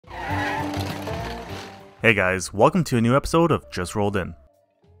Hey guys, welcome to a new episode of Just Rolled In.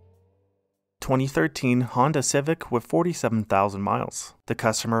 2013 Honda Civic with 47,000 miles. The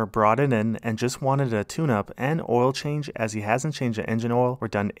customer brought it in and just wanted a tune-up and oil change as he hasn't changed the engine oil or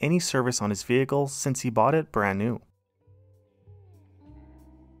done any service on his vehicle since he bought it brand new.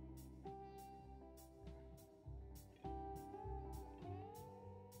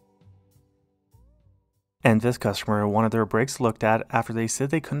 And this customer wanted their brakes looked at after they said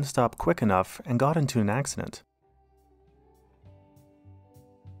they couldn't stop quick enough and got into an accident.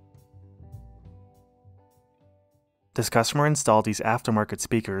 This customer installed these aftermarket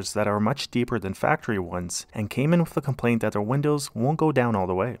speakers that are much deeper than factory ones and came in with a complaint that their windows won't go down all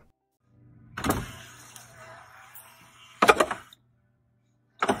the way.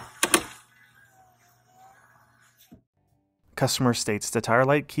 Customer states the tire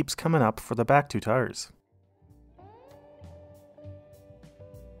light keeps coming up for the back two tires.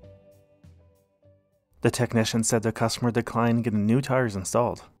 The technician said the customer declined getting new tires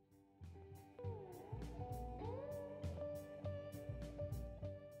installed.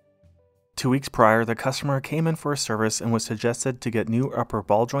 Two weeks prior, the customer came in for a service and was suggested to get new upper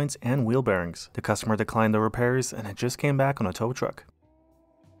ball joints and wheel bearings. The customer declined the repairs and it just came back on a tow truck.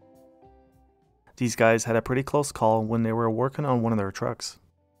 These guys had a pretty close call when they were working on one of their trucks.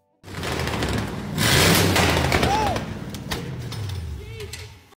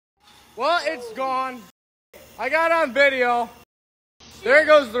 Well, it's gone. I got on video. There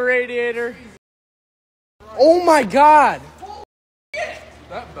goes the radiator. Oh my god!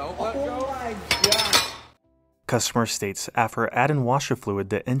 That belt let go? Oh my god. Customer states after adding washer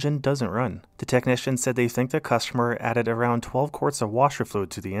fluid, the engine doesn't run. The technician said they think the customer added around 12 quarts of washer fluid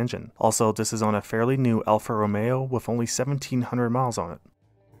to the engine. Also, this is on a fairly new Alfa Romeo with only 1,700 miles on it.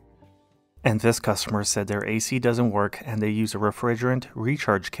 And this customer said their AC doesn't work and they use a refrigerant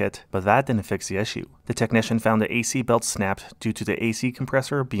recharge kit, but that didn't fix the issue. The technician found the AC belt snapped due to the AC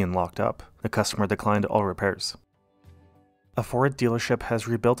compressor being locked up. The customer declined all repairs. A Ford dealership has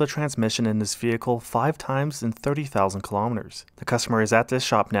rebuilt the transmission in this vehicle 5 times in 30,000 kilometers. The customer is at this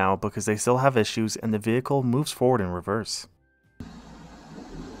shop now because they still have issues and the vehicle moves forward in reverse.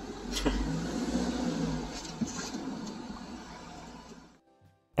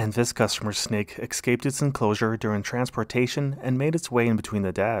 And this customer's snake escaped its enclosure during transportation and made its way in between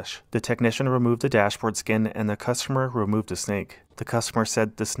the dash. The technician removed the dashboard skin and the customer removed the snake. The customer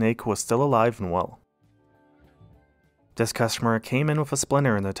said the snake was still alive and well. This customer came in with a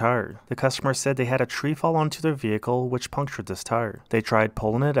splinter in the tire. The customer said they had a tree fall onto their vehicle which punctured this tire. They tried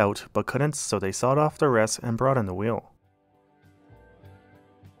pulling it out but couldn't, so they sawed off the rest and brought in the wheel.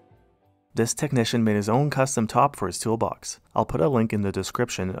 This technician made his own custom top for his toolbox. I'll put a link in the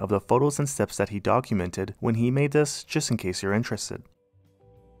description of the photos and steps that he documented when he made this, just in case you're interested.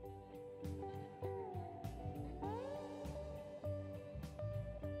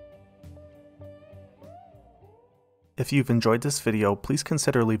 If you've enjoyed this video, please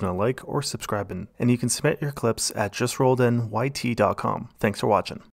consider leaving a like or subscribing, and you can submit your clips at justrolledyt.com. Thanks for watching.